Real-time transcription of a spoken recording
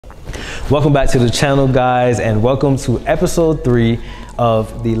Welcome back to the channel, guys, and welcome to episode 3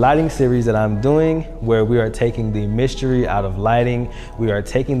 of the lighting series that I'm doing, where we are taking the mystery out of lighting. We are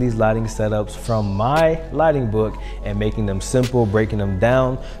taking these lighting setups from my lighting book and making them simple, breaking them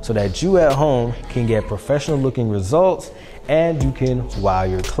down so that you at home can get professional looking results and you can wow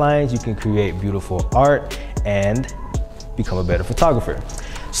your clients, you can create beautiful art and become a better photographer.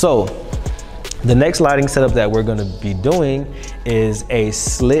 So the next lighting setup that we're going to be doing is a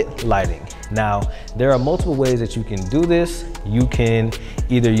SLIT lighting. Now, there are multiple ways that you can do this. You can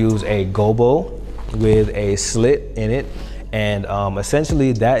either use a gobo with a slit in it, and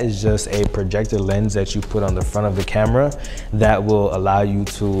essentially that is just a projector lens that you put on the front of the camera that will allow you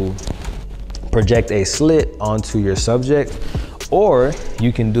to project a slit onto your subject. Or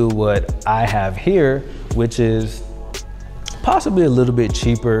you can do what I have here, which is possibly a little bit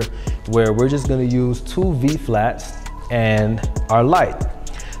cheaper, where we're just gonna use 2 V-flats and our light.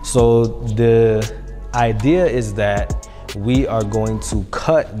 So the idea is that we are going to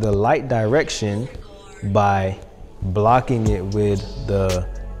cut the light direction by blocking it with the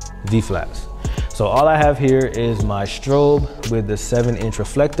V-flats. So all I have here is my strobe with the 7-inch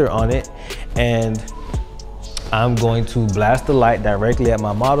reflector on it, and I'm going to blast the light directly at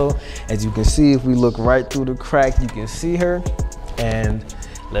my model. As you can see, if we look right through the crack, you can see her, and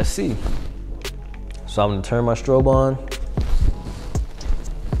let's see. So I'm gonna turn my strobe on,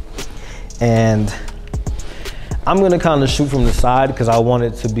 and I'm gonna kind of shoot from the side because I want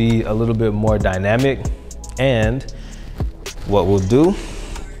it to be a little bit more dynamic. And what we'll do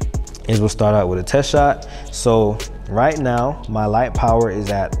is we'll start out with a test shot. So right now, my light power is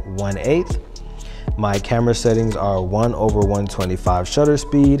at 1/8. My camera settings are 1/125 shutter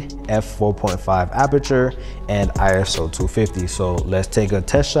speed, f4.5 aperture, and ISO 250. So let's take a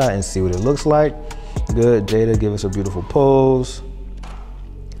test shot and see what it looks like. Good, Jada, give us a beautiful pose.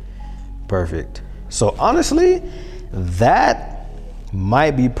 Perfect. So honestly, that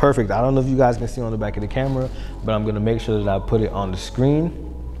might be perfect. I don't know if you guys can see on the back of the camera, but I'm gonna make sure that I put it on the screen.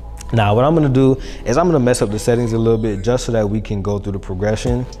 Now, what I'm gonna do is I'm gonna mess up the settings a little bit just so that we can go through the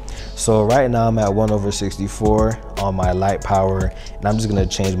progression. So right now I'm at 1/64 on my light power, and I'm just gonna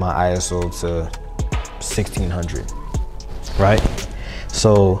change my ISO to 1600, right?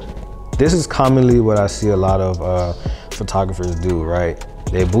 So this is commonly what I see a lot of photographers do, right?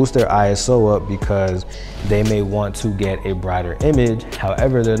 They boost their ISO up because they may want to get a brighter image.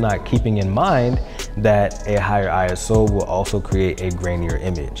 However, they're not keeping in mind that a higher ISO will also create a grainier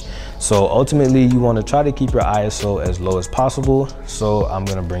image. So ultimately, you want to try to keep your ISO as low as possible. So I'm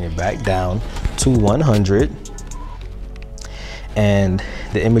going to bring it back down to 100. And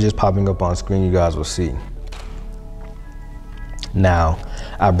the image is popping up on screen, you guys will see. Now,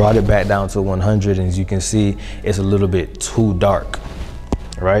 I brought it back down to 100, and as you can see, it's a little bit too dark,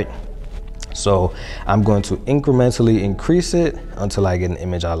 right? So I'm going to incrementally increase it until I get an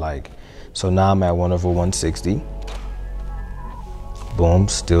image I like. So now I'm at 1/160. Boom,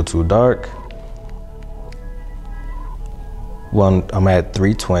 still too dark. I'm at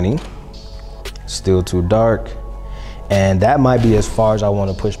 320, still too dark. And that might be as far as I want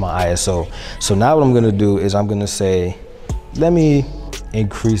to push my ISO. So now what I'm gonna do is I'm gonna say, let me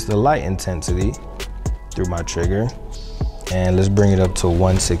increase the light intensity through my trigger, and let's bring it up to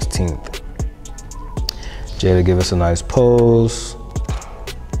 1/16. Jada, give us a nice pose.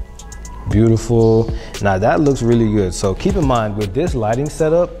 Beautiful. Now that looks really good. So keep in mind with this lighting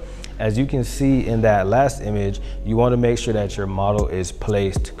setup, as you can see in that last image, you want to make sure that your model is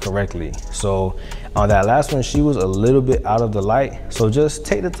placed correctly. So on that last one, she was a little bit out of the light. So just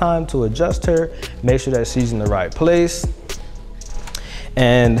take the time to adjust her, make sure that she's in the right place.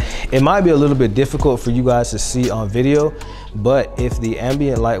 And it might be a little bit difficult for you guys to see on video, but if the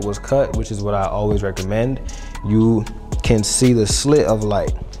ambient light was cut, which is what I always recommend, you can see the slit of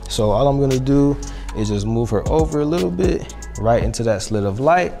light. So all I'm gonna do is just move her over a little bit, right into that slit of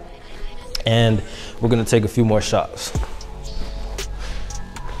light, and we're gonna take a few more shots.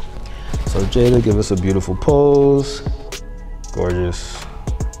 So Jada, give us a beautiful pose. Gorgeous.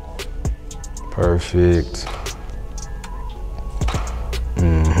 Perfect.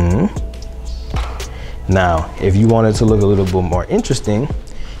 Now, if you want it to look a little bit more interesting,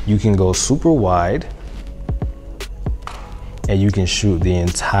 you can go super wide and you can shoot the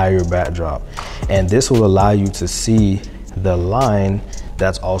entire backdrop. And this will allow you to see the line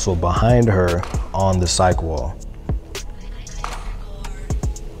that's also behind her on the cyc wall.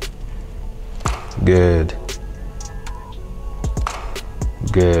 Good.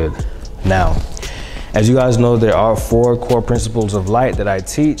 Good. Now, as you guys know, there are 4 core principles of light that I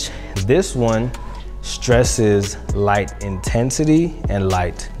teach. This one stresses light intensity and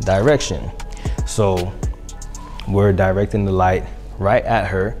light direction. So we're directing the light right at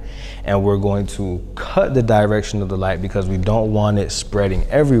her, and we're going to cut the direction of the light because we don't want it spreading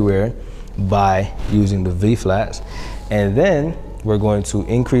everywhere by using the V-flats. And then we're going to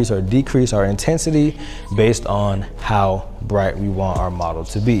increase or decrease our intensity based on how bright we want our model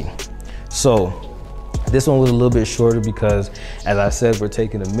to be. So this one was a little bit shorter because, as I said, we're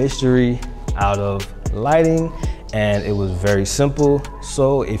taking the mystery out of lighting, and it was very simple.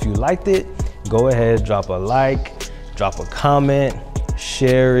 So if you liked it, go ahead, drop a like, drop a comment,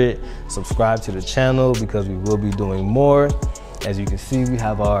 share it, subscribe to the channel because we will be doing more. As you can see, we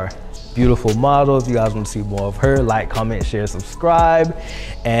have our beautiful model. If you guys want to see more of her, like, comment, share, subscribe.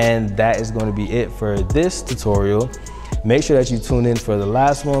 And that is going to be it for this tutorial. Make sure that you tune in for the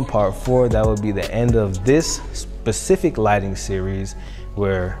last one, part 4. That will be the end of this specific lighting series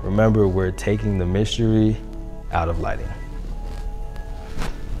where, remember, we're taking the mystery out of lighting.